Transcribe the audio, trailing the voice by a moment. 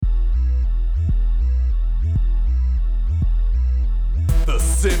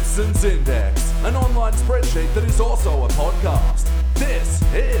Simpsons Index, an online spreadsheet that is also a podcast. This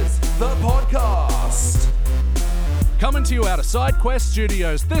is the podcast. Coming to you out of SideQuest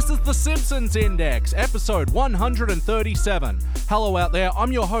Studios, this is The Simpsons Index, episode 137. Hello out there,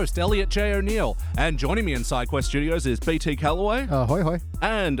 I'm your host, Elliot J. O'Neill, and joining me in SideQuest Studios is BT Calloway. Hoi hoi.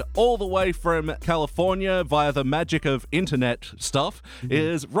 And all the way from California, via the magic of internet stuff,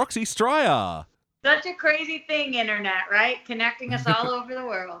 is Roxy Striar. Such a crazy thing, internet, right? Connecting us all over the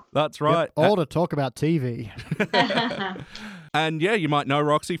world. That's right. Yep, all to talk about TV. And yeah, you might know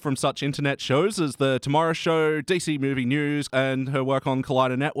Roxy from such internet shows as The Tomorrow Show, DC Movie News, and her work on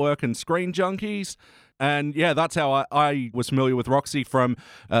Collider Network and Screen Junkies. And yeah, that's how I was familiar with Roxy from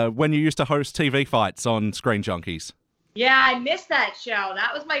when you used to host TV fights on Screen Junkies. Yeah, I missed that show.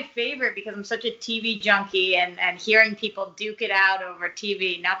 That was my favorite because I'm such a TV junkie, and hearing people duke it out over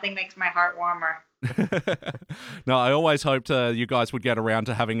TV, nothing makes my heart warmer. No, I always hoped you guys would get around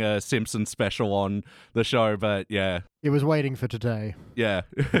to having a Simpsons special on the show, but yeah. It was waiting for today. Yeah.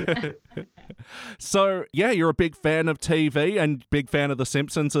 So, yeah, you're a big fan of TV and big fan of The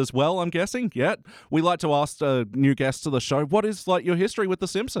Simpsons as well, I'm guessing. Yeah. We like to ask new guests to the show, what is like your history with The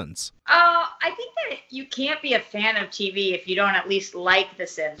Simpsons? I think that you can't be a fan of TV if you don't at least like The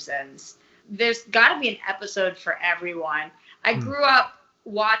Simpsons. There's got to be an episode for everyone. I grew up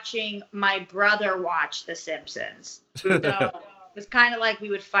watching my brother watch The Simpsons. So it was kind of like we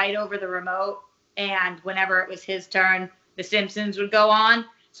would fight over the remote, and whenever it was his turn, The Simpsons would go on.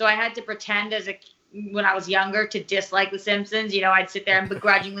 So I had to pretend when I was younger to dislike The Simpsons. You know, I'd sit there and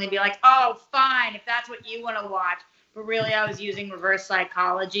begrudgingly be like, oh, fine, if that's what you want to watch. But really, I was using reverse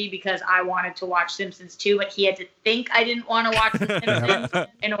psychology because I wanted to watch Simpsons too, but he had to think I didn't want to watch The Simpsons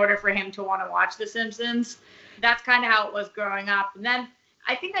in order for him to want to watch The Simpsons. That's kind of how it was growing up. And then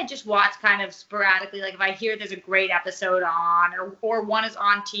I think I just watch kind of sporadically. Like if I hear there's a great episode on or one is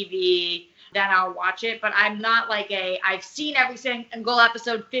on TV, then I'll watch it. But I'm not like I've seen every single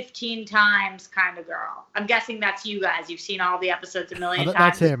episode 15 times kind of girl. I'm guessing that's you guys. You've seen all the episodes a million times.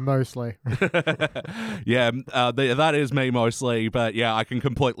 That's him, mostly. Yeah, that is me mostly. But yeah, I can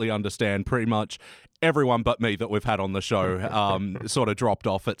completely understand pretty much everyone but me that we've had on the show sort of dropped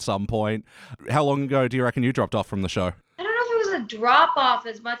off at some point. How long ago do you reckon you dropped off from the show? I don't know if it was a drop off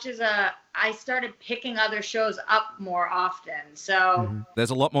as much as I started picking other shows up more often. So there's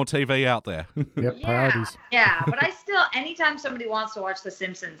a lot more TV out there. Yep, priorities. Yeah, but I still, anytime somebody wants to watch The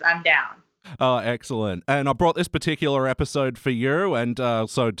Simpsons, I'm down. Oh, excellent. And I brought this particular episode for you, and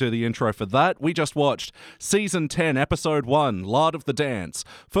so do the intro for that. We just watched Season 10, Episode 1, Lard of the Dance.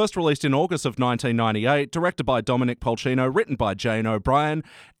 First released in August of 1998, directed by Dominic Polcino, written by Jane O'Brien.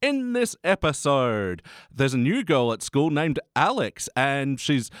 In this episode, there's a new girl at school named Alex, and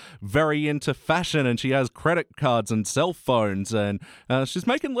she's very into fashion, and she has credit cards and cell phones, and she's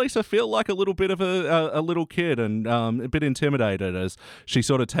making Lisa feel like a little bit of a little kid and a bit intimidated as she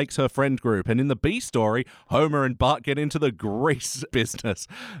sort of takes her friend group. And in the B story, Homer and Bart get into the grease business.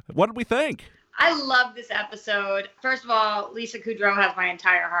 What did we think? I love this episode. First of all, Lisa Kudrow has my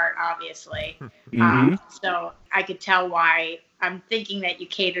entire heart, obviously. So I could tell why I'm thinking that you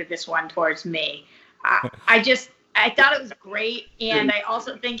catered this one towards me. I thought it was great, and I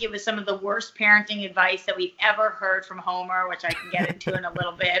also think it was some of the worst parenting advice that we've ever heard from Homer, which I can get into in a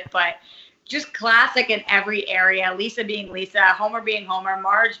little bit, but just classic in every area. Lisa being Lisa, Homer being Homer,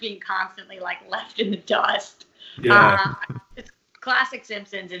 Marge being constantly like left in the dust. Yeah. It's classic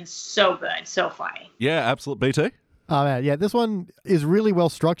Simpsons and so good, so funny. Yeah, absolutely. BT? Oh, man, yeah, this one is really well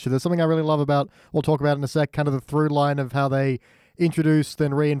structured. There's something I really love about, we'll talk about in a sec, kind of the through line of how they introduce,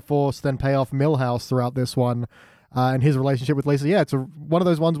 then reinforce, then pay off Milhouse throughout this one. And his relationship with Lisa. Yeah, it's one of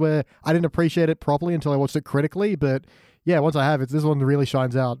those ones where I didn't appreciate it properly until I watched it critically, but yeah, once I have it, this one really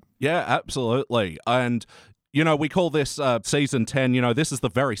shines out. Yeah, absolutely. And, you know, we call this season 10, you know, this is the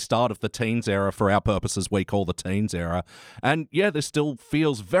very start of the teens era for our purposes. We call the teens era. And yeah, this still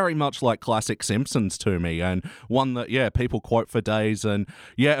feels very much like classic Simpsons to me, and one that, yeah, people quote for days. And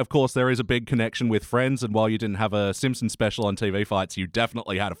yeah, of course, there is a big connection with Friends. And while you didn't have a Simpsons special on TV Fights, you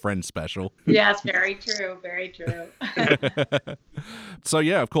definitely had a Friends special. Yes, very true. Very true. So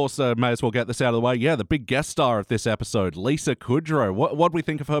yeah, of course, may as well get this out of the way. Yeah, the big guest star of this episode, Lisa Kudrow. What do we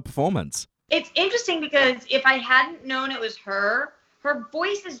think of her performance? It's interesting because if I hadn't known it was her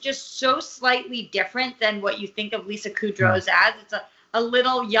voice is just so slightly different than what you think of Lisa Kudrow's as. It's a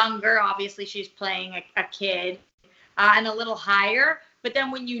little younger. Obviously, she's playing a kid, and a little higher. But then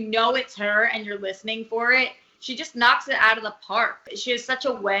when you know it's her and you're listening for it, she just knocks it out of the park. She has such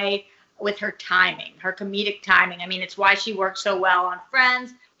a way with her timing, her comedic timing. I mean, it's why she works so well on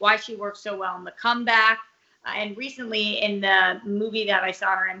Friends, why she works so well in The Comeback. And recently in the movie that I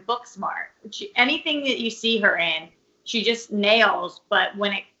saw her in, Booksmart, anything that you see her in, she just nails. But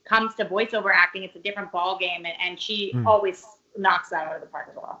when it comes to voiceover acting, it's a different ball game, and she always knocks that out of the park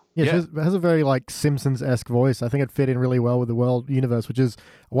as well. Yeah, she has a very like Simpsons-esque voice. I think it fit in really well with the world universe, which is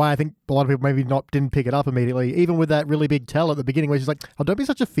why I think a lot of people maybe didn't pick it up immediately. Even with that really big tell at the beginning, where she's like, "Oh, don't be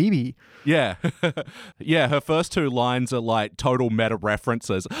such a Phoebe." Yeah, yeah. Her first two lines are like total meta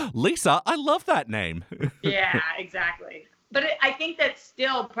references. Lisa, I love that name. Yeah, exactly. But I think that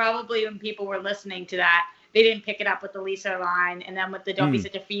still probably when people were listening to that, they didn't pick it up with the Lisa line, and then with the "Don't be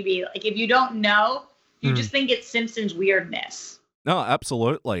such a Phoebe." Like if you don't know, you just think it's Simpsons weirdness. No,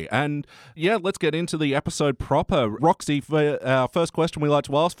 absolutely. And yeah, let's get into the episode proper. Roxy, for our first question we like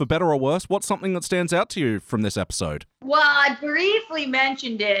to ask, for better or worse, what's something that stands out to you from this episode? Well, I briefly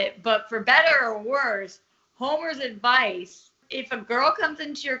mentioned it, but for better or worse, Homer's advice, if a girl comes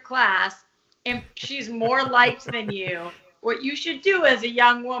into your class and she's more liked than you, what you should do as a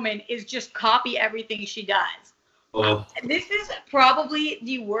young woman is just copy everything she does. Oh. This is probably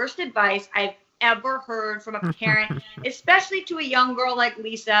the worst advice I've ever heard from a parent, especially to a young girl like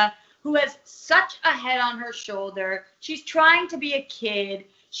Lisa, who has such a head on her shoulder. She's trying to be a kid.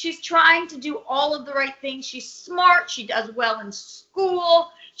 She's trying to do all of the right things. She's smart. She does well in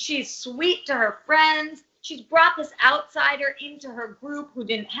school. She's sweet to her friends. She's brought this outsider into her group who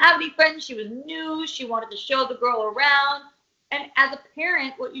didn't have any friends. She was new. She wanted to show the girl around. And as a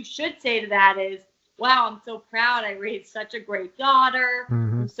parent, what you should say to that is, wow, I'm so proud I raised such a great daughter.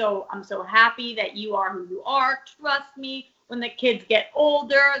 I'm so happy that you are who you are. Trust me, when the kids get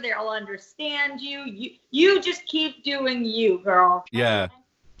older, they'll understand you. You just keep doing you, girl. Yeah.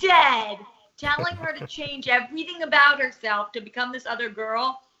 Dead. Telling her to change everything about herself to become this other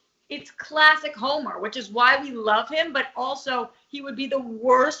girl. It's classic Homer, which is why we love him, but also he would be the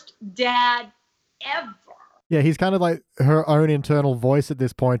worst dad ever. Yeah, he's kind of like her own internal voice at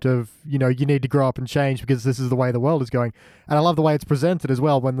this point of, you need to grow up and change because this is the way the world is going. And I love the way it's presented as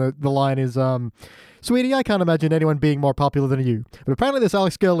well when the line is, sweetie, I can't imagine anyone being more popular than you. But apparently this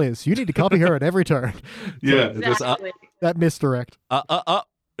Alex girl is. You need to copy her at every turn. Yeah. Exactly. That misdirect.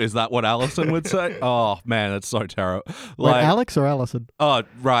 Is that what Allison would say? Oh, man, that's so terrible. Wait, Alex or Allison? Oh,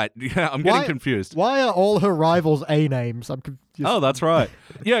 right. Yeah, I'm getting confused. Why are all her rivals A names? I'm confused. Oh, that's right.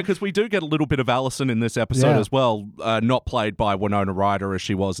 Yeah, because we do get a little bit of Allison in this episode as well, not played by Winona Ryder as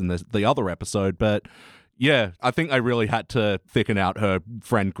she was in the other episode. But yeah, I think they really had to thicken out her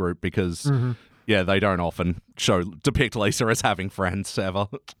friend group because, they don't often depict Lisa as having friends ever.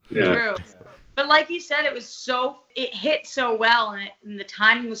 Yeah. True. But like you said, it hit so well, and the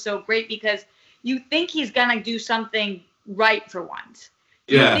timing was so great because you think he's going to do something right for once.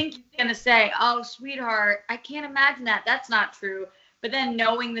 Yeah. You think he's going to say, oh, sweetheart, I can't imagine that. That's not true. But then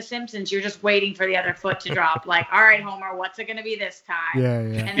knowing The Simpsons, you're just waiting for the other foot to drop. Like, all right, Homer, what's it going to be this time? Yeah.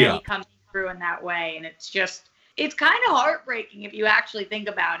 And then he comes through in that way. And it's kind of heartbreaking if you actually think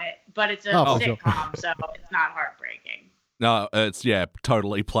about it. But it's a sitcom, so it's not heartbreaking. No, it's,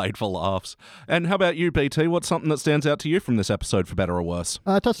 totally played for laughs. And how about you, BT? What's something that stands out to you from this episode, for better or worse?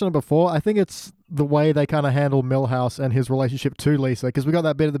 I touched on it before. I think it's the way they kind of handle Milhouse and his relationship to Lisa, because we got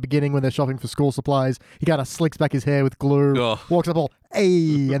that bit at the beginning when they're shopping for school supplies. He kind of slicks back his hair with glue, walks up all,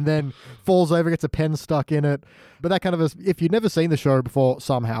 "Hey," and then falls over, gets a pen stuck in it. But that kind of, if you'd never seen the show before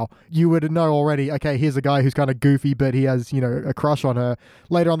somehow, you would know already, okay, here's a guy who's kind of goofy, but he has, a crush on her.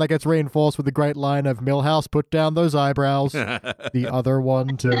 Later on, that gets reinforced with the great line of, "Milhouse, put down those eyebrows." The other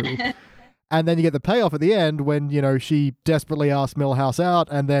one, too. And then you get the payoff at the end when, she desperately asks Milhouse out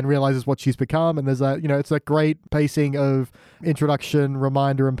and then realizes what she's become. And there's that, it's that great pacing of introduction,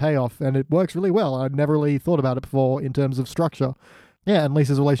 reminder, and payoff. And it works really well. I'd never really thought about it before in terms of structure. Yeah, and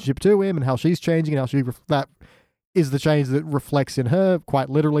Lisa's relationship to him and how she's changing and how that is the change that reflects in her quite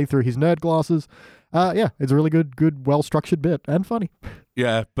literally through his nerd glasses. It's a really good, well-structured bit and funny.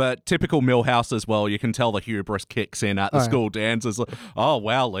 Yeah, but typical Milhouse as well. You can tell the hubris kicks in at the school dances. Oh,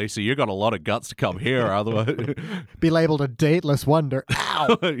 wow, Lisa, you got a lot of guts to come here. Otherwise, be labeled a dateless wonder.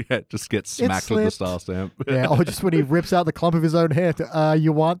 Ow! Just get smacked with the star stamp. Or just when he rips out the clump of his own hair.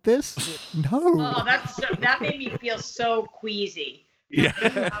 You want this? No. Oh, that made me feel so queasy. Yeah,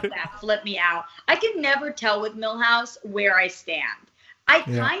 that flipped me out. I can never tell with Milhouse where I stand. I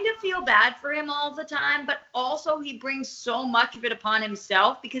kind of feel bad for him all the time, but also he brings so much of it upon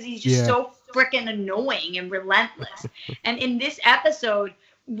himself because he's just so freaking annoying and relentless. And in this episode,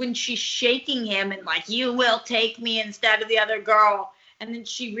 when she's shaking him and like, "You will take me instead of the other girl," and then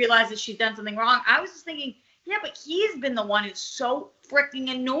she realizes she's done something wrong, I was just thinking, yeah, but he's been the one who's so freaking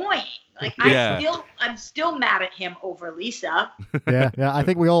annoying. Like Yeah. I'm still mad at him over Lisa. Yeah. I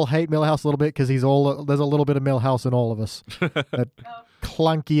think we all hate Milhouse a little bit because there's a little bit of Milhouse in all of us. That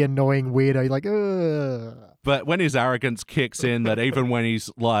clunky, annoying weirdo. You're like, ugh. But when his arrogance kicks in, that even when he's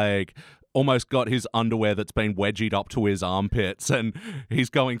like almost got his underwear that's been wedgied up to his armpits and he's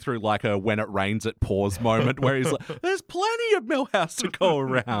going through like a when it rains it pours moment where he's like, there's plenty of Milhouse to go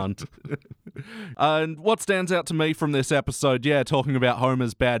around. And what stands out to me from this episode, talking about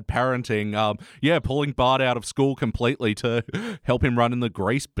Homer's bad parenting, pulling Bart out of school completely to help him run in the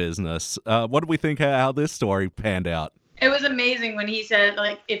grease business. What do we think how this story panned out? It was amazing when he said,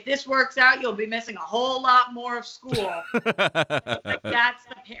 like, if this works out, you'll be missing a whole lot more of school. Like, that's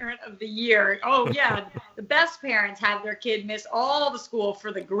the parent of the year. Oh, yeah, the best parents have their kid miss all the school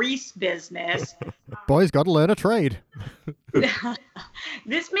for the grease business. Boys got to learn a trade.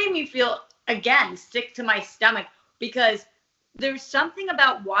 This made me feel, again, sick to my stomach because there's something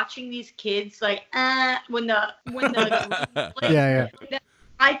about watching these kids, like, when the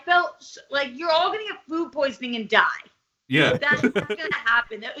I felt like you're all going to get food poisoning and die. Yeah. That's not going to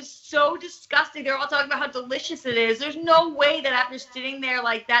happen. That was so disgusting. They're all talking about how delicious it is. There's no way that after sitting there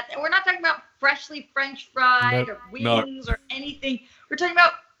like that, we're not talking about freshly French fried or wings or anything. We're talking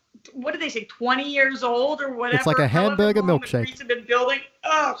about, what do they say, 20 years old or whatever? It's like a hamburger milkshake. The Grease have been building.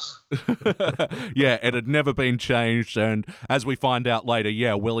 Ugh. Yeah, it had never been changed, and as we find out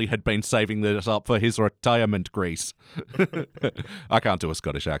later, Willie had been saving this up for his retirement grease. I can't do a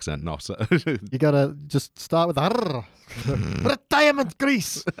Scottish accent, no. So. You gotta just start with retirement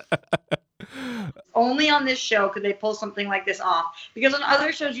grease. Only on this show could they pull something like this off, because on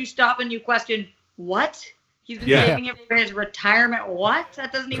other shows you stop and you question, what? He's been saving it for his retirement. What?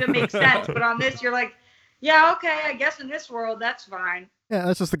 That doesn't even make sense. But on this, you're like, yeah, okay, I guess in this world, that's fine. Yeah,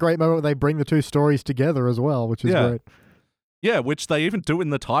 that's just the great moment where they bring the two stories together as well, which is great. Yeah, which they even do in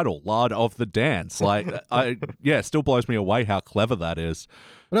the title, Lard of the Dance. Like, it still blows me away how clever that is.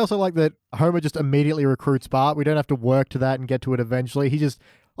 But I also like that Homer just immediately recruits Bart. We don't have to work to that and get to it eventually.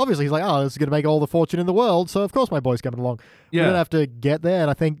 Obviously, he's like, oh, this is going to make all the fortune in the world, so of course my boy's coming along. Yeah. We don't have to get there,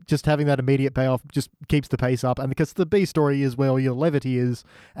 and I think just having that immediate payoff just keeps the pace up, and because the B story is where all your levity is,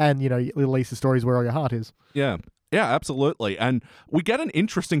 and, Lisa's story is where all your heart is. Yeah. Yeah, absolutely. And we get an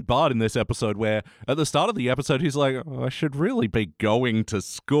interesting Bart in this episode where at the start of the episode, he's like, I should really be going to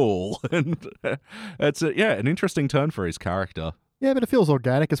school. And it's, an interesting turn for his character. Yeah, but it feels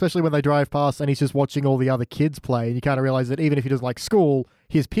organic, especially when they drive past and he's just watching all the other kids play, and you kind of realize that even if he doesn't like school,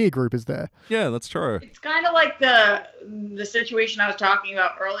 his peer group is there. Yeah, that's true. It's kind of like the situation I was talking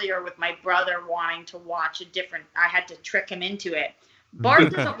about earlier with my brother wanting to watch I had to trick him into it.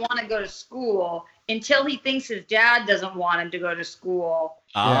 Bart doesn't want to go to school until he thinks his dad doesn't want him to go to school.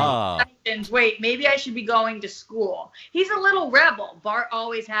 Wait, maybe I should be going to school. He's a little rebel. Bart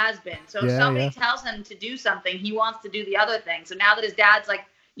always has been. So if somebody tells him to do something, he wants to do the other thing. So now that his dad's like,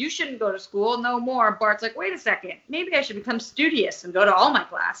 you shouldn't go to school no more, Bart's like, wait a second, maybe I should become studious and go to all my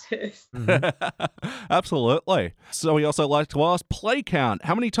classes. Absolutely. So we also like to ask, play count.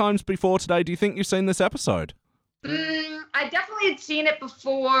 How many times before today do you think you've seen this episode? I definitely had seen it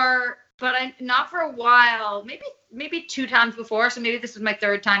before, but not for a while. Maybe 2 times before, so maybe this is my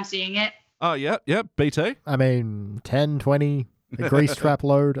 3rd time seeing it. Oh, yeah, BT. I mean, 10, 20, a grease trap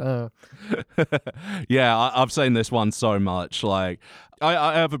load. Yeah, I've seen this one so much. Like,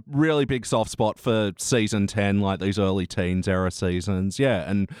 I have a really big soft spot for season 10, like these early teens era seasons. Yeah,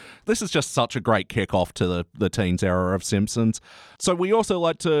 and this is just such a great kickoff to the teens era of Simpsons. So we also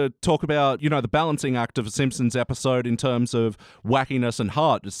like to talk about, the balancing act of a Simpsons episode in terms of wackiness and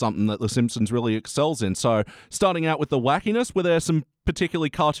heart is something that the Simpsons really excels in. So starting out with the wackiness, were there some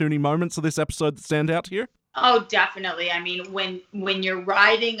particularly cartoony moments of this episode that stand out to you? Oh, definitely. I mean, when you're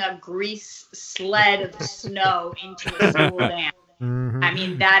riding a grease sled of snow into a school dance, I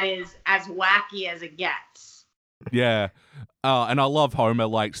mean, that is as wacky as it gets. Yeah. And I love Homer,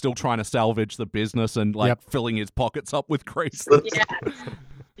 like, still trying to salvage the business and, filling his pockets up with grease.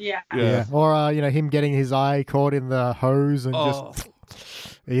 Yeah. Or, him getting his eye caught in the hose and just...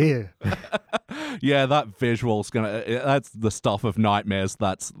 Yeah. Yeah, that visual's that's the stuff of nightmares.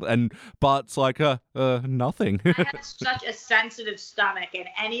 But it's like, nothing. I have such a sensitive stomach, and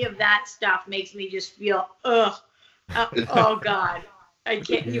any of that stuff makes me just feel, oh God. I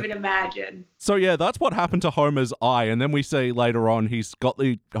can't even imagine. So yeah, that's what happened to Homer's eye, and then we see later on he's got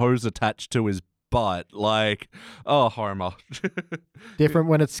the hose attached to his butt. Like, oh, Homer. Different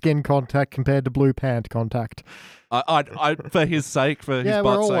when it's skin contact compared to blue pant contact. I for his sake, for his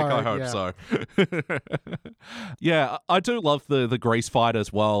butt's sake, I hope so. Yeah, I do love the grease fight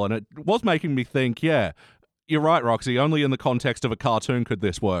as well, and it was making me think, you're right, Roxy. Only in the context of a cartoon could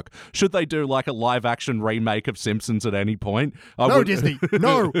this work. Should they do like a live-action remake of Simpsons at any point? Disney.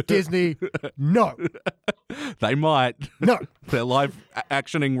 No, Disney. No. They might. No. They're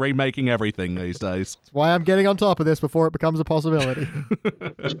live-actioning, remaking everything these days. That's why I'm getting on top of this before it becomes a possibility.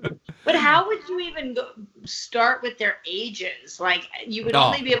 But how would you even start with their ages? Like, you would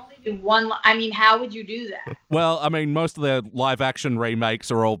only be able to do one. I mean, how would you do that? Well, I mean, most of their live-action remakes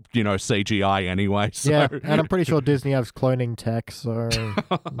are all, CGI anyway. So. Yeah, and I'm pretty sure Disney has cloning tech, so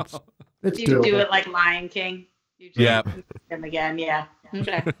it's You doable. do it like Lion King. You just Yeah. Him again, yeah.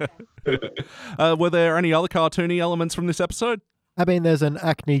 Okay. Were there any other cartoony elements from this episode? I mean, there's an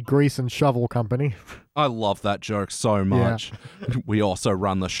acne grease and shovel company. I love that joke so much. We also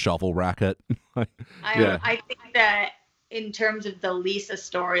run the shovel racket. I think that in terms of the Lisa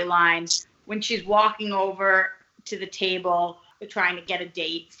storyline, when she's walking over to the table, trying to get a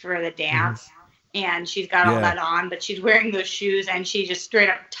date for the dance, and she's got all that on, but she's wearing those shoes, and she just straight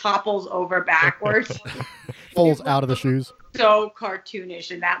up topples over backwards. Falls out of the shoes. So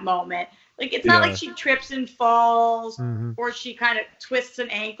cartoonish in that moment. Like, it's not like she trips and falls, or she kind of twists an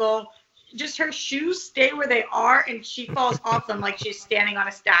ankle. Just her shoes stay where they are, and she falls off them like she's standing on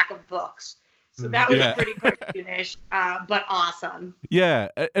a stack of books. So that was pretty cartoonish, but awesome. Yeah,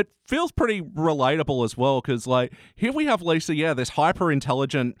 it feels pretty relatable as well, because, like, here we have Lisa, this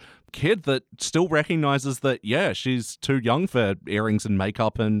hyper-intelligent kid that still recognizes that, she's too young for earrings and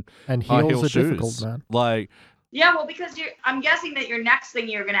makeup and high heel heels are shoes. difficult, man. Like, Yeah, well, because I'm guessing that your next thing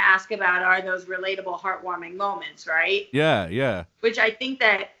you're going to ask about are those relatable, heartwarming moments, right? yeah. Which I think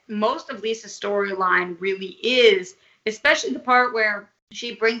that most of Lisa's storyline really is, especially the part where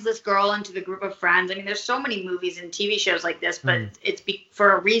she brings this girl into the group of friends. I mean, there's so many movies and TV shows like this, but it's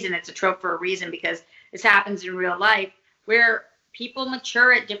for a reason. It's a trope for a reason, because this happens in real life, where people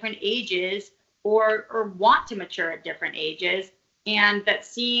mature at different ages or want to mature at different ages. And that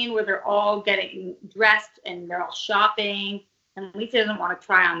scene where they're all getting dressed and they're all shopping, and Lisa doesn't want to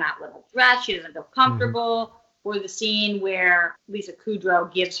try on that little dress. She doesn't feel comfortable. Or the scene where Lisa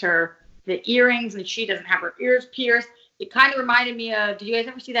Kudrow gives her the earrings and she doesn't have her ears pierced. It kind of reminded me of, did you guys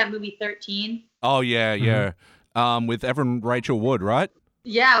ever see that movie 13? Oh, yeah. With Evan Rachel Wood, right?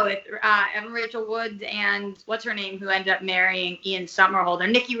 Yeah, with Evan Rachel Wood and what's her name, who ended up marrying Ian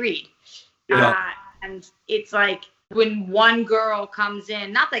Somerhalder, Nikki Reed. Yeah. And it's like, when one girl comes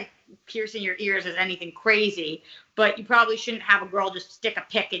in, not that piercing your ears is anything crazy, but you probably shouldn't have a girl just stick a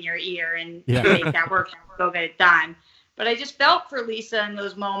pick in your ear and make that work and go get it done. But I just felt for Lisa in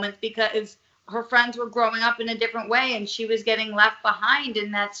those moments, because her friends were growing up in a different way and she was getting left behind.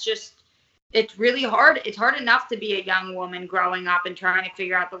 And that's just, it's really hard. It's hard enough to be a young woman growing up and trying to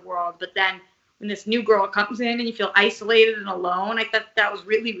figure out the world. But then when this new girl comes in and you feel isolated and alone, I thought that was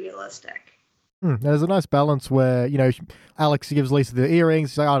really realistic. There's a nice balance where, Alex gives Lisa the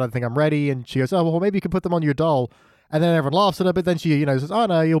earrings. She's like, I don't think I'm ready. And she goes, oh, well, maybe you can put them on your doll. And then everyone laughs at her, but then she, says, oh,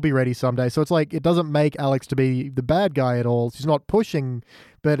 no, you'll be ready someday. So it's like, it doesn't make Alex to be the bad guy at all. She's not pushing,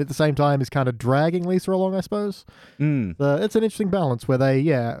 but at the same time is kind of dragging Lisa along, I suppose. It's an interesting balance where they,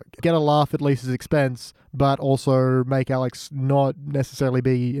 get a laugh at Lisa's expense, but also make Alex not necessarily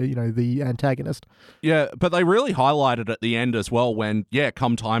be, the antagonist. Yeah, but they really highlighted at the end as well when,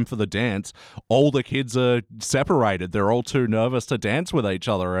 come time for the dance, all the kids are separated. They're all too nervous to dance with each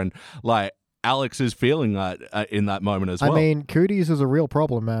other. And, like, Alex is feeling that in that moment as well. I mean, cooties is a real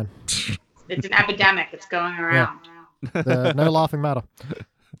problem, man. It's an epidemic. It's going around. No laughing matter.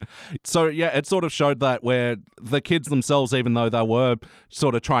 So, it sort of showed that where the kids themselves, even though they were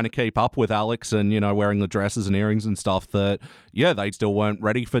sort of trying to keep up with Alex and, wearing the dresses and earrings and stuff, that, they still weren't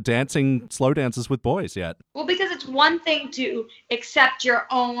ready for dancing slow dances with boys yet. Well, because it's one thing to accept your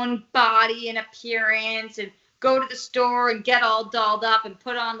own body and appearance and go to the store and get all dolled up and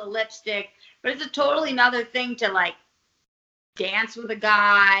put on the lipstick, but it's a totally another thing to, like, dance with a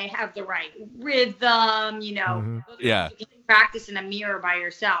guy, have the right rhythm, you can practice in a mirror by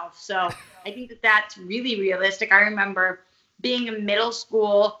yourself. So I think that that's really realistic. I remember being in middle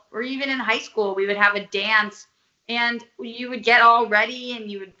school or even in high school, we would have a dance and you would get all ready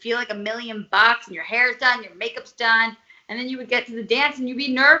and you would feel like $1,000,000 and your hair's done, your makeup's done. And then you would get to the dance and you'd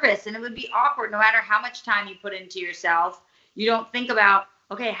be nervous and it would be awkward no matter how much time you put into yourself. You don't think about,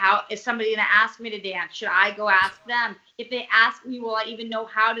 okay, how is somebody going to ask me to dance? Should I go ask them? If they ask me, will I even know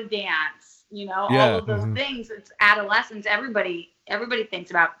how to dance? All of those things. It's adolescence. Everybody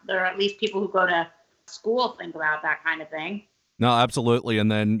thinks about, or at least people who go to school think about that kind of thing. No, absolutely. And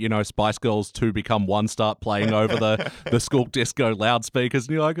then, Spice Girls 2 become one start playing over the school disco loudspeakers.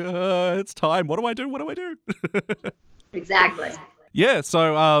 And you're like, it's time. What do I do? Exactly. Yeah,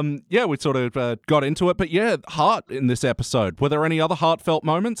 so, we sort of got into it. But yeah, heart in this episode. Were there any other heartfelt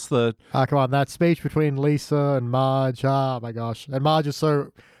moments? Come on, that speech between Lisa and Marge. Oh, my gosh. And Marge is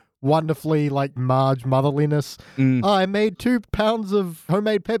so wonderfully like Marge motherliness. Oh, I made 2 pounds of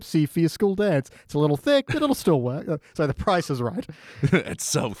homemade Pepsi for your school dance. It's a little thick, but it'll still work. So the price is right. It's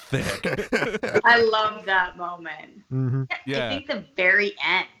so thick. I love that moment. Mm-hmm. Yeah. I think the very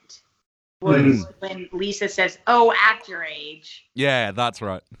end was when Lisa says, "Oh, act your age." Yeah, that's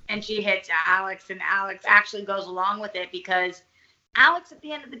right. And she hits Alex, and Alex actually goes along with it because Alex, at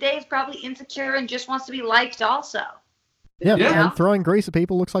the end of the day, is probably insecure and just wants to be liked also. Yeah, You know? and throwing grease at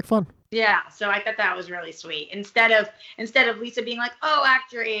people looks like fun. Yeah, so I thought that was really sweet. Instead of Lisa being like, "Oh,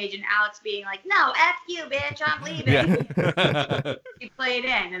 act your age," and Alex being like, "No, F you, bitch, I'm leaving." Yeah. She played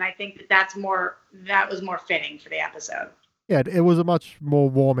in, and I think that was more fitting for the episode. Yeah, it was a much more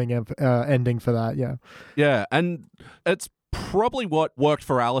warming ending for that, yeah. Yeah, and it's probably what worked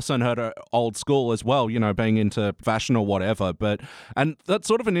for Alison at her old school as well, being into fashion or whatever. And that's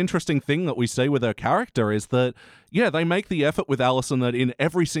sort of an interesting thing that we see with her character is that, yeah, they make the effort with Alison that in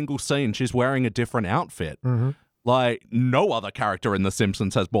every single scene she's wearing a different outfit. Mm-hmm. Like, no other character in The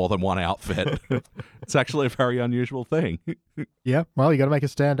Simpsons has more than one outfit. It's actually a very unusual thing. Yeah, well, you got to make it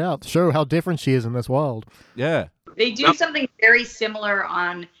stand out. Show how different she is in this world. Yeah. They do something very similar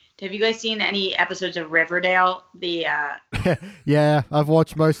on. Have you guys seen any episodes of Riverdale? Yeah, I've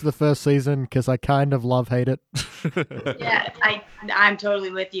watched most of the first season because I kind of hate it. Yeah, I'm totally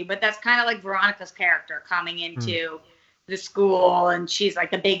with you. But that's kind of like Veronica's character coming into the school, and she's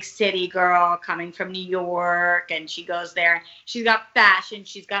like the big city girl coming from New York, and she goes there. She's got fashion,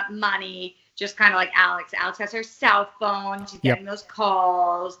 she's got money, just kind of like Alex. Alex has her cell phone. She's getting those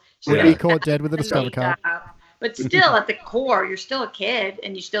calls. She's Be caught dead with a Discover card. But still, at the core, you're still a kid,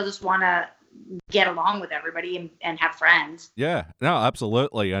 and you still just want to get along with everybody and have friends. Yeah, no,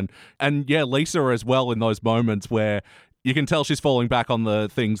 absolutely. And yeah, Lisa as well in those moments where you can tell she's falling back on the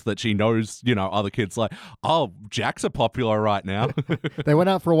things that she knows, other kids like, oh, Jack's are popular right now. They went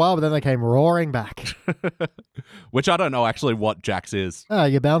out for a while, but then they came roaring back. Which I don't know actually what Jack's is.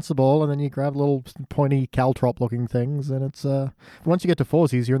 You bounce the ball, and then you grab little pointy caltrop-looking things, and it's, once you get to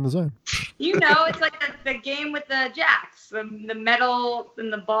foursies, you're in the zone. It's like the game with the Jacks, the metal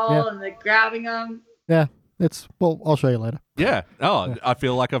and the ball and the grabbing them. Yeah. I'll show you later. Yeah. Oh, I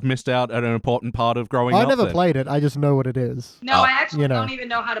feel like I've missed out at an important part of growing up. I never played it. I just know what it is. No, I actually don't even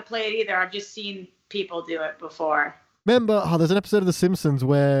know how to play it either. I've just seen people do it before. Remember, there's an episode of The Simpsons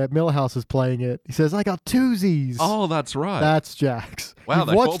where Milhouse is playing it. He says, "I got twosies." Oh, that's right. That's Jack's. Wow,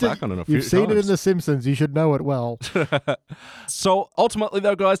 they fall back on it a few You've seen times. it in The Simpsons. You should know it well. So ultimately,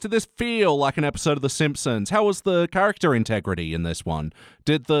 though, guys, did this feel like an episode of The Simpsons? How was the character integrity in this one?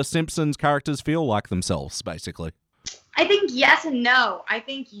 Did The Simpsons characters feel like themselves, basically? I think yes and no. I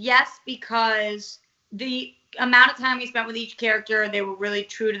think yes because the amount of time we spent with each character, they were really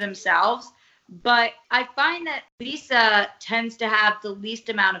true to themselves. But I find that Lisa tends to have the least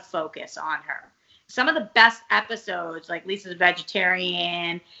amount of focus on her. Some of the best episodes, like Lisa's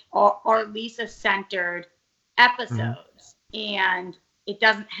Vegetarian, are Lisa-centered episodes. And it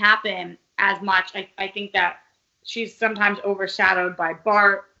doesn't happen as much. I think that she's sometimes overshadowed by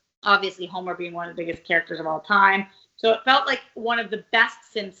Bart, obviously Homer being one of the biggest characters of all time. So it felt like one of the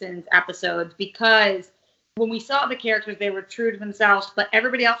best Simpsons episodes because when we saw the characters, they were true to themselves, but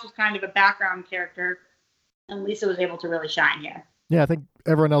everybody else was kind of a background character, and Lisa was able to really shine here. Yeah, I think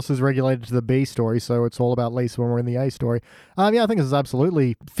everyone else is regulated to the B story, so it's all about Lisa when we're in the A story. I think this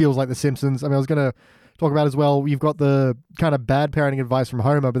absolutely feels like The Simpsons. I was going to talk about as well, you've got the kind of bad parenting advice from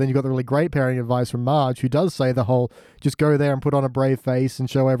Homer, but then you've got the really great parenting advice from Marge, who does say the whole, just go there and put on a brave face and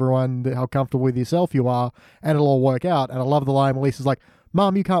show everyone how comfortable with yourself you are, and it'll all work out. And I love the line where Lisa's like,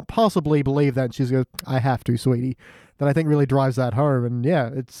 "Mom, you can't possibly believe that." And she goes, "I have to, sweetie." That I think really drives that home. And yeah,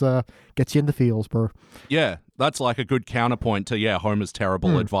 it's gets you in the feels, bro. Yeah, that's like a good counterpoint to, Homer's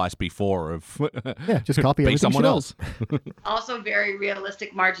terrible advice before of just copy be someone else. Also very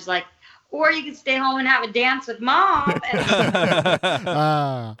realistic. Marge is like, or you can stay home and have a dance with Mom.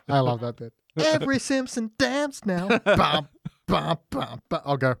 I love that bit. Every Simpson dance now. Bum, bum, bum, bum.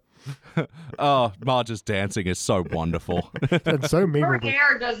 I'll go. Oh, Marge's dancing is so wonderful. And so Her memorable.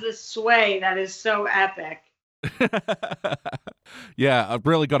 hair does this sway that is so epic. Yeah, I've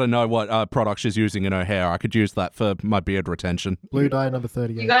really got to know what product she's using in her hair. I could use that for my beard retention. Blue dye number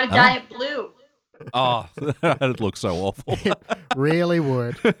 38. You got to dye it blue. Oh, it looks so awful. It really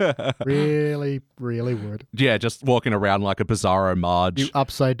would. Really, really would. Yeah, just walking around like a bizarro Marge. You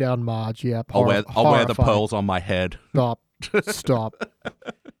upside down Marge, yep. I'll wear the Horrifying. pearls on my head. Stop.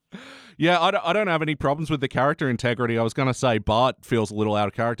 Yeah, I don't have any problems with the character integrity. I was going to say Bart feels a little out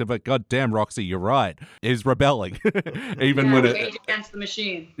of character, but goddamn, Roxy, you're right. He's rebelling. Even when Rage against the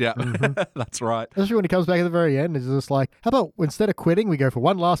machine. Yeah, that's right. Especially when he comes back at the very end, it's just like, how about instead of quitting, we go for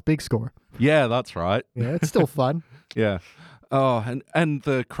one last big score? Yeah, that's right. Yeah, it's still fun. Yeah. Oh, and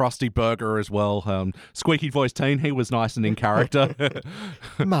the Krusty Burger as well. Squeaky voice teen, he was nice and in character.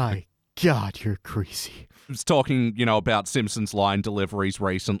 My God, you're greasy. Was talking, about Simpsons line deliveries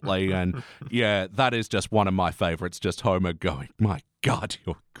recently, and yeah, that is just one of my favorites. Just Homer going, "My God,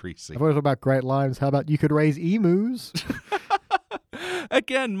 you're greasy." I've always thought about great lines. How about you could raise emus?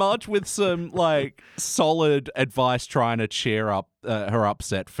 Again, Marge with some solid advice, trying to cheer up her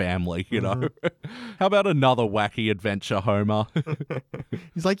upset family. How about another wacky adventure, Homer?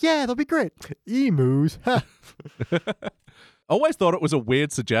 He's like, yeah, that'll be great. Emus. Always thought it was a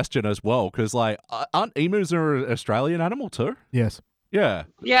weird suggestion as well, because aren't emus an Australian animal too? Yes. Yeah.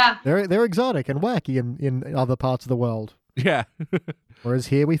 Yeah. They're exotic and wacky in other parts of the world. Yeah. Whereas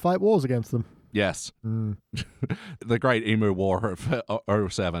here we fight wars against them. Yes. The Great Emu War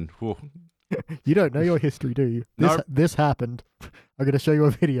of 07. Whew. You don't know your history, do you? This happened. I'm going to show you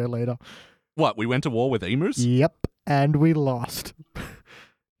a video later. What, we went to war with emus? Yep, and we lost.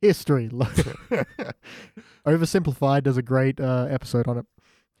 History. Oversimplified does a great episode on it.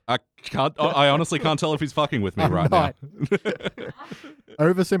 I honestly can't tell if he's fucking with me right now.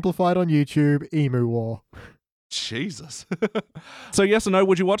 Oversimplified on YouTube, Emu War. Jesus. So yes or no,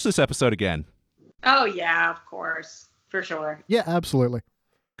 would you watch this episode again? Oh, yeah, of course. For sure. Yeah, absolutely.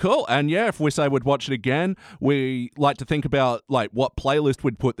 Cool. And yeah, if we say we'd watch it again, we like to think about what playlist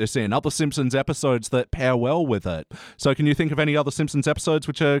we'd put this in. Other Simpsons episodes that pair well with it. So can you think of any other Simpsons episodes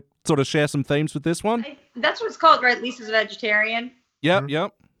which are sort of share some themes with this one? That's what it's called, right? Lisa's a vegetarian. Yep,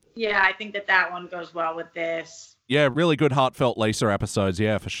 yep. Yeah, I think that one goes well with this. Yeah, really good heartfelt Lisa episodes.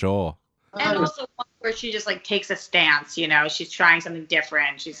 Yeah, for sure. And also one where she just takes a stance, she's trying something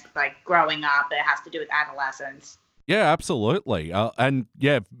different. She's growing up. It has to do with adolescence. Yeah, absolutely. And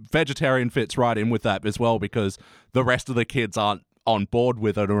yeah, vegetarian fits right in with that as well, because the rest of the kids aren't on board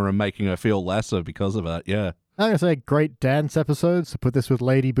with it or are making her feel lesser because of it. Yeah. I'm going to say great dance episodes. To put this with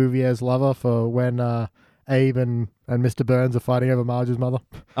Lady Bouvier's lover for when Abe and Mr. Burns are fighting over Marge's mother.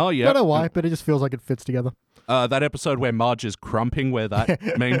 Oh, yeah. Don't know why, but it just feels like it fits together. That episode where Marge is crumping, where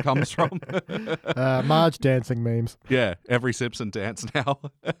that meme comes from. Marge dancing memes. Yeah, every Simpson dance now.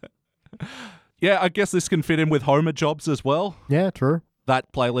 Yeah, I guess this can fit in with Homer jobs as well. Yeah, true.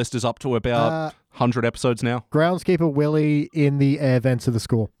 That playlist is up to about 100 episodes now. Groundskeeper Willie in the air vents of the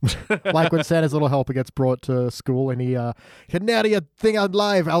school. Like when Santa's little helper gets brought to school and he, get out of your thing out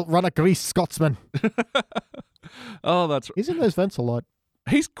live, I'll run a grease Scotsman. Oh, that's... He's in those vents a lot.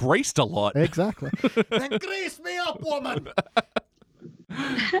 He's greased a lot. Exactly. Then grease me up, woman!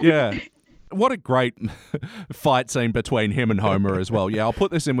 Yeah. What a great fight scene between him and Homer as well. Yeah, I'll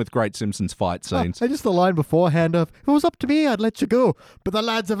put this in with great Simpsons fight scenes. And just the line beforehand of, if it was up to me, I'd let you go. But the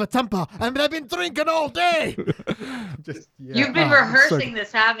lads have a temper, and they've been drinking all day. You've been rehearsing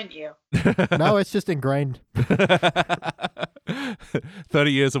this, haven't you? No, it's just ingrained.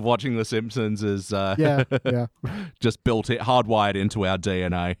 30 years of watching The Simpsons is yeah. just built it, hardwired into our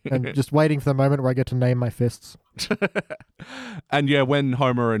DNA. And just waiting for the moment where I get to name my fists. And yeah, when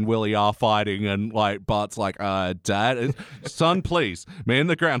Homer and Willie are fighting and Bart's like, Dad, son, please, me and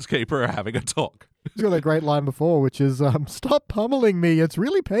the groundskeeper are having a talk. He's got a great line before, which is, stop pummeling me, it's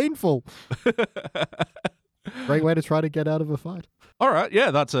really painful. Great way to try to get out of a fight. All right,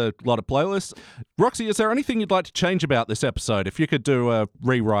 yeah, that's a lot of playlists. Roxy, is there anything you'd like to change about this episode? If you could do a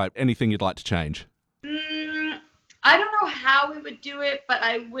rewrite, anything you'd like to change? I don't know how we would do it, but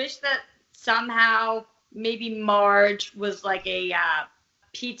I wish that somehow maybe Marge was like a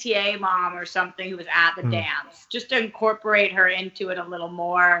PTA mom or something who was at the dance, just to incorporate her into it a little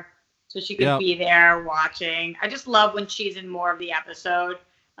more so she could be there watching. I just love when she's in more of the episode.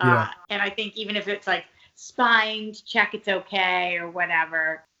 And I think even if it's spying to check it's okay or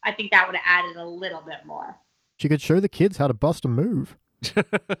whatever, I think that would have added a little bit more. She could show the kids how to bust a move.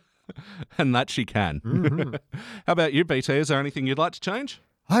 And that she can. Mm-hmm. How about you, BT? Is there anything you'd like to change?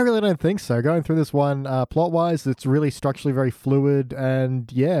 I really don't think so. Going through this one, plot-wise, it's really structurally very fluid,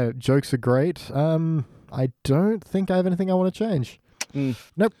 and yeah, jokes are great. I don't think I have anything I want to change.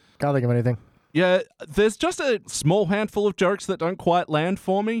 Nope, can't think of anything. Yeah, there's just a small handful of jokes that don't quite land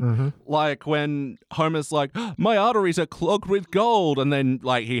for me. Mm-hmm. Like when Homer's like, my arteries are clogged with gold, and then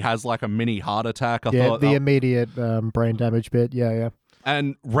he has a mini heart attack. I thought, the immediate brain damage bit, yeah.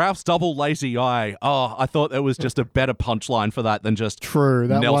 And Ralph's double lazy eye. Oh, I thought there was just a better punchline for that than just True,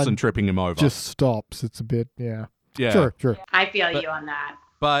 that Nelson one tripping him over. Just stops. It's a bit, yeah. Yeah. Sure. I feel you on that.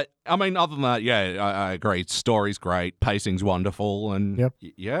 But, I mean, other than that, yeah, I agree. Story's great. Pacing's wonderful. And, Yep.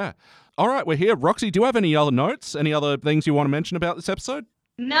 yeah. All right, we're here. Roxy, do you have any other notes? Any other things you want to mention about this episode?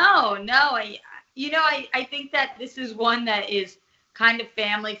 No. I think that this is one that is kind of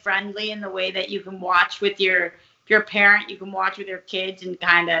family friendly in the way that you can watch with your parent, you can watch with your kids and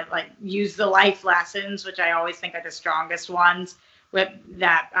kind of like use the life lessons, which I always think are the strongest ones with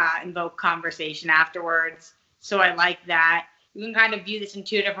that invoke conversation afterwards. So I like that. You can kind of view this in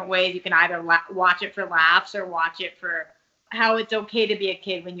two different ways. You can either watch it for laughs or watch it for how it's okay to be a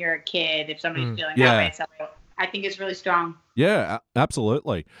kid when you're a kid if somebody's feeling that way. So I think it's really strong. Yeah,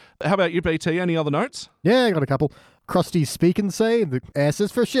 absolutely. How about you, BT? Any other notes? Yeah, I got a couple. Krusty Speak and Say. The S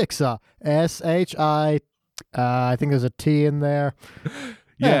is for Shiksa. S-H-I. I think there's a T in there.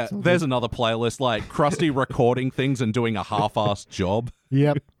 Yeah, there's another playlist like Krusty recording things and doing a half-assed job.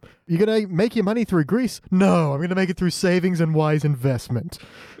 Yep. You're going to make your money through grease? No, I'm going to make it through savings and wise investment.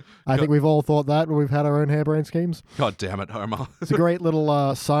 I think we've all thought that when we've had our own harebrained schemes. God damn it, Homer. It's a great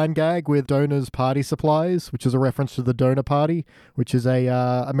little sign gag with Donors Party Supplies, which is a reference to the Donor Party, which is a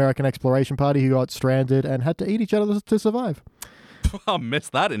American exploration party who got stranded and had to eat each other to survive. I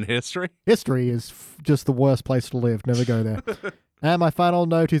missed that in history. History is just the worst place to live. Never go there. And my final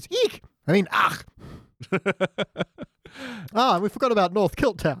note is eek. I mean, ach. We forgot about North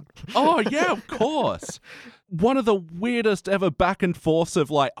Kiltown. Oh, yeah, of course. One of the weirdest ever back and forths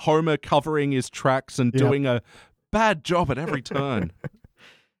of like Homer covering his tracks and doing a bad job at every turn.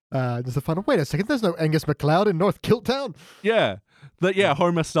 Just a fun. Wait a second. There's no Angus MacLeod in North Kiltown. Yeah.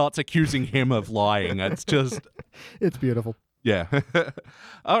 Homer starts accusing him of lying. It's just... It's beautiful. Yeah.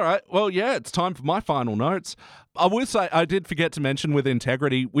 All right. Well, yeah, it's time for my final notes. I will say, I did forget to mention with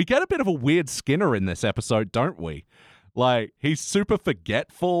integrity, we get a bit of a weird Skinner in this episode, don't we? Like, he's super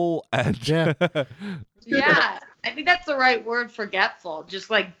forgetful and... Yeah. Yeah, I think that's the right word, forgetful. Just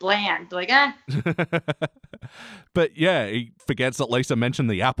like bland, like But yeah, he forgets that Lisa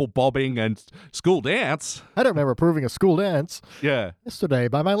mentioned the apple bobbing and school dance. I don't remember approving a school dance. Yeah. Yesterday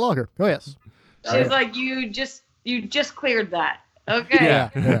by my logger. Oh, yes. She's like, you just cleared that. Okay.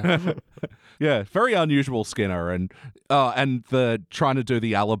 Yeah. Yeah, very unusual Skinner, and the trying to do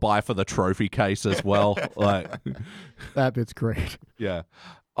the alibi for the trophy case as well. Like, that bit's great. Yeah.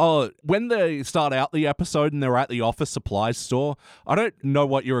 Oh, when they start out the episode and they're at the office supplies store, I don't know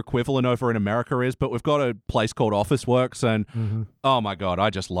what your equivalent over in America is, but we've got a place called Office Works, and oh my God,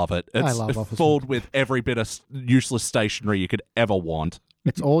 I just love it. It's filled with every bit of useless stationery you could ever want.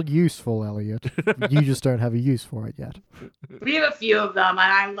 It's all useful, Elliot. You just don't have a use for it yet. We have a few of them, and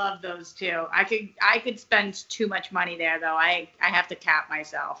I love those too. I could spend too much money there, though. I have to cap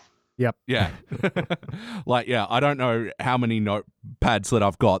myself. Yep. Yeah. I don't know how many notepads that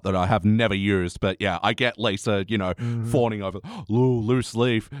I've got that I have never used, but yeah, I get Lisa, fawning over, loose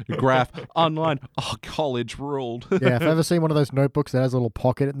leaf, graph, online, college ruled. Yeah, if I've ever seen one of those notebooks that has a little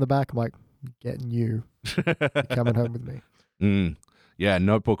pocket in the back, I'm like, getting you. You're coming home with me. Yeah,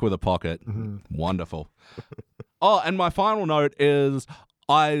 notebook with a pocket. Wonderful. And my final note is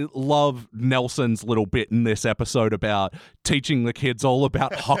I love Nelson's little bit in this episode about teaching the kids all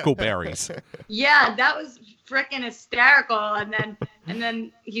about huckleberries. Yeah, that was freaking hysterical. And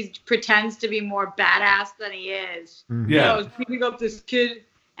then he pretends to be more badass than he is. Yeah. I was picking up this kid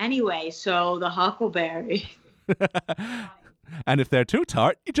anyway, so the huckleberry. And if they're too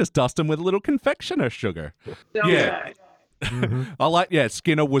tart, you just dust them with a little confectioner sugar. So good. I like,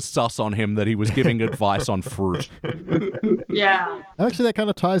 Skinner was sus on him that he was giving advice on fruit. Yeah. Actually, that kind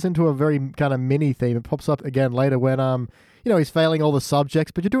of ties into a very kind of mini theme. It pops up again later when, he's failing all the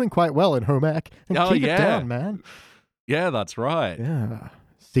subjects, but you're doing quite well in home ec. And keep it down, man. Yeah, that's right. Yeah.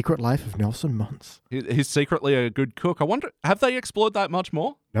 Secret Life of Nelson Muntz. He's secretly a good cook. I wonder, have they explored that much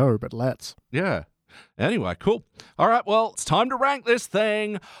more? No, but let's. Yeah. Anyway, cool. All right, well, it's time to rank this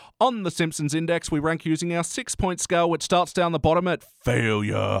thing. On the Simpsons Index, we rank using our 6-point scale, which starts down the bottom at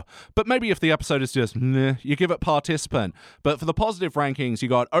failure. But maybe if the episode is just meh, you give it participant. But for the positive rankings, you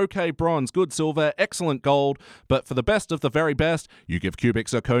got okay bronze, good silver, excellent gold. But for the best of the very best, you give cubic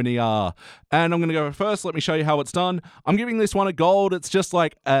zirconia. And I'm going to go first. Let me show you how it's done. I'm giving this one a gold. It's just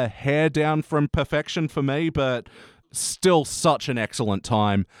like a hair down from perfection for me, but still such an excellent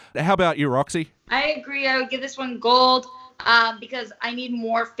time. How about you, Roxy? I agree. I would give this one gold because I need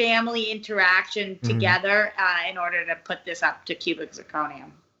more family interaction together in order to put this up to cubic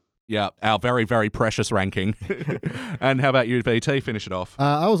zirconium. Yeah, our very, very precious ranking. And how about you, BT? Finish it off.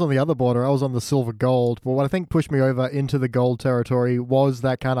 I was on the other border. I was on the silver gold. But what I think pushed me over into the gold territory was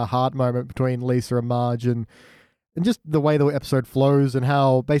that kind of heart moment between Lisa and Marge. And And just the way the episode flows and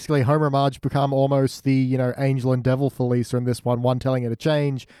how basically Homer and Marge become almost the, angel and devil for Lisa in this one telling her to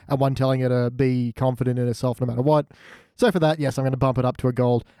change and one telling her to be confident in herself no matter what. So for that, yes, I'm going to bump it up to a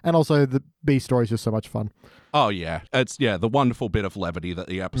gold. And also the B story is just so much fun. Oh, yeah. It's, the wonderful bit of levity that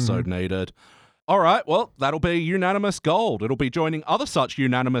the episode needed. All right, well, that'll be unanimous gold. It'll be joining other such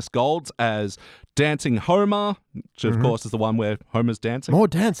unanimous golds as Dancing Homer, which of course is the one where Homer's dancing. More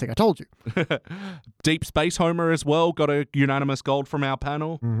dancing, I told you. Deep Space Homer as well, got a unanimous gold from our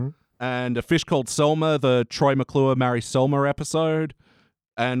panel. Mm-hmm. And A Fish Called Selma, the Troy McClure marries Selma episode.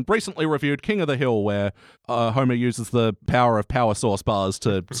 And recently reviewed King of the Hill, where Homer uses the power of power source bars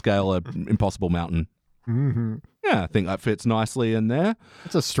to scale an impossible mountain. Mm-hmm. Yeah, I think that fits nicely in there.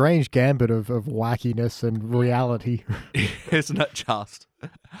 It's a strange gambit of wackiness and reality. Isn't it just?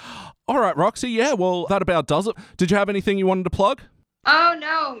 All right, Roxy, yeah, well, that about does it. Did you have anything you wanted to plug? Oh,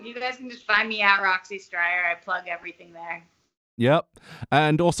 no. You guys can just find me at Roxy Striar. I plug everything there. Yep.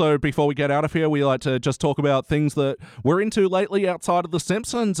 And also, before we get out of here, we like to just talk about things that we're into lately outside of The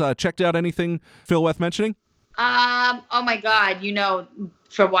Simpsons. Checked out anything feel worth mentioning? Oh my God.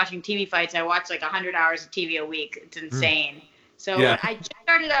 For watching TV fights, I watch like 100 hours of TV a week. It's insane. So Yeah. I just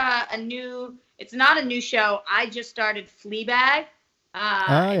started it's not a new show. I just started Fleabag.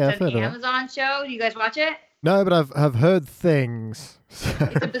 I've It's heard an of it. Amazon show. Do you guys watch it? No, but I've heard things.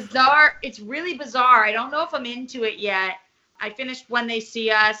 It's really bizarre. I don't know if I'm into it yet. I finished When They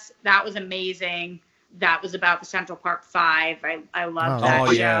See Us. That was amazing. That was about the Central Park 5. I love that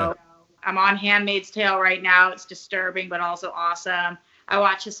show. Yeah. I'm on Handmaid's Tale right now. It's disturbing, but also awesome. I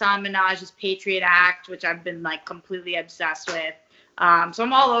watch Hassan Minaj's Patriot Act, which I've been like completely obsessed with. So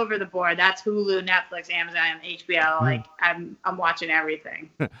I'm all over the board. That's Hulu, Netflix, Amazon, HBO. Like I'm watching everything.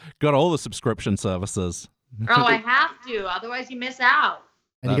 Got all the subscription services. Oh, I have to. Otherwise, you miss out.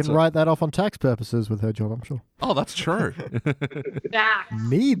 And you can write that off on tax purposes with her job, I'm sure. Oh, that's true. Facts.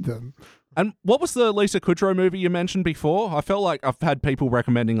 Need them. And what was the Lisa Kudrow movie you mentioned before? I felt like I've had people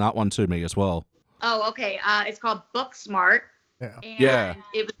recommending that one to me as well. Oh, okay. It's called Booksmart. Yeah. And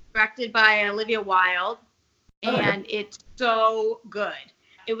it was directed by Olivia Wilde. And it's so good.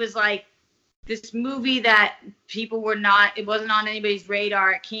 It was like this movie that it wasn't on anybody's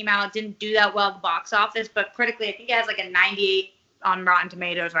radar. It came out, didn't do that well at the box office, but critically, I think it has like a 98 on Rotten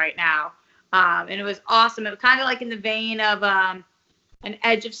Tomatoes right now. And it was awesome. It was kind of like in the vein of an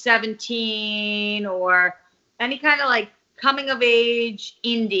Edge of 17 or any kind of like coming of age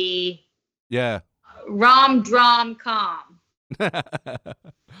indie. Yeah. Rom-drom-com.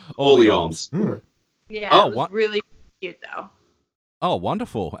 All the arms. Yeah, it was really cute though. Oh,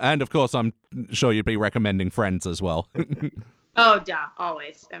 wonderful. And of course, I'm sure you'd be recommending Friends as well. Oh, duh.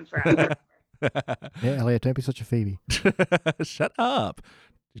 Always and forever. Yeah, Elliot, don't be such a Phoebe. Shut up.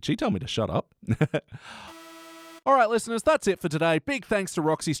 Did she tell me to shut up? All right, listeners, that's it for today. Big thanks to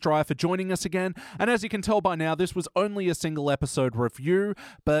Roxy Striar for joining us again. And as you can tell by now, this was only a single episode review,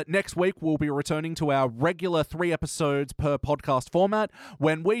 but next week we'll be returning to our regular 3 episodes per podcast format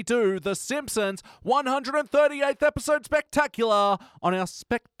when we do The Simpsons 138th episode spectacular on our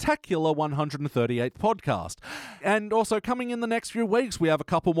spectacular 138th podcast. And also coming in the next few weeks, we have a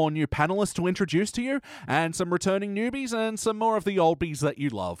couple more new panelists to introduce to you and some returning newbies and some more of the oldies that you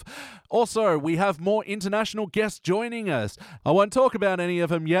love. Also, we have more international guests joining us. I won't talk about any of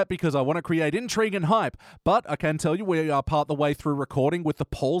them yet because I want to create intrigue and hype, but I can tell you we are part the way through recording with the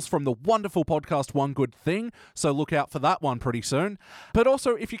polls from the wonderful podcast One Good Thing, so look out for that one pretty soon. But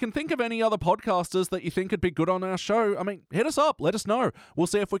also, if you can think of any other podcasters that you think would be good on our show, hit us up, let us know. We'll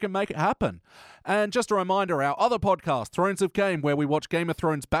see if we can make it happen. And just a reminder, our other podcast, Thrones of Game, where we watch Game of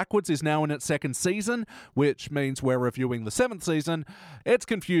Thrones backwards, is now in its 2nd season, which means we're reviewing the 7th season. It's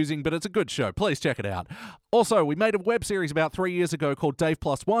confusing, but it's a good show. Please check it out. Also, we made a web series about 3 years ago called Dave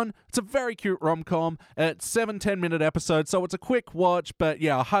Plus One. It's a very cute rom-com. It's 7 10-minute episodes, so it's a quick watch, but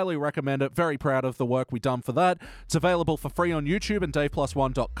yeah, I highly recommend it. Very proud of the work we've done for that. It's available for free on YouTube and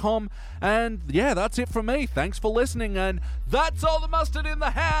DavePlus1.com. And yeah, that's it from me. Thanks for listening, and that's all the mustard in the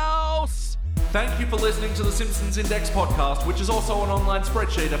house! Thank you for listening to the Simpsons Index podcast, which is also an online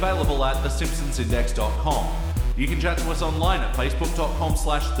spreadsheet available at thesimpsonsindex.com. You can chat to us online at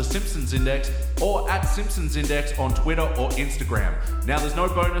facebook.com/thesimpsonsindex or at Simpsons Index on Twitter or Instagram. Now, there's no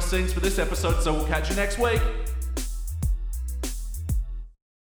bonus scenes for this episode, so we'll catch you next week.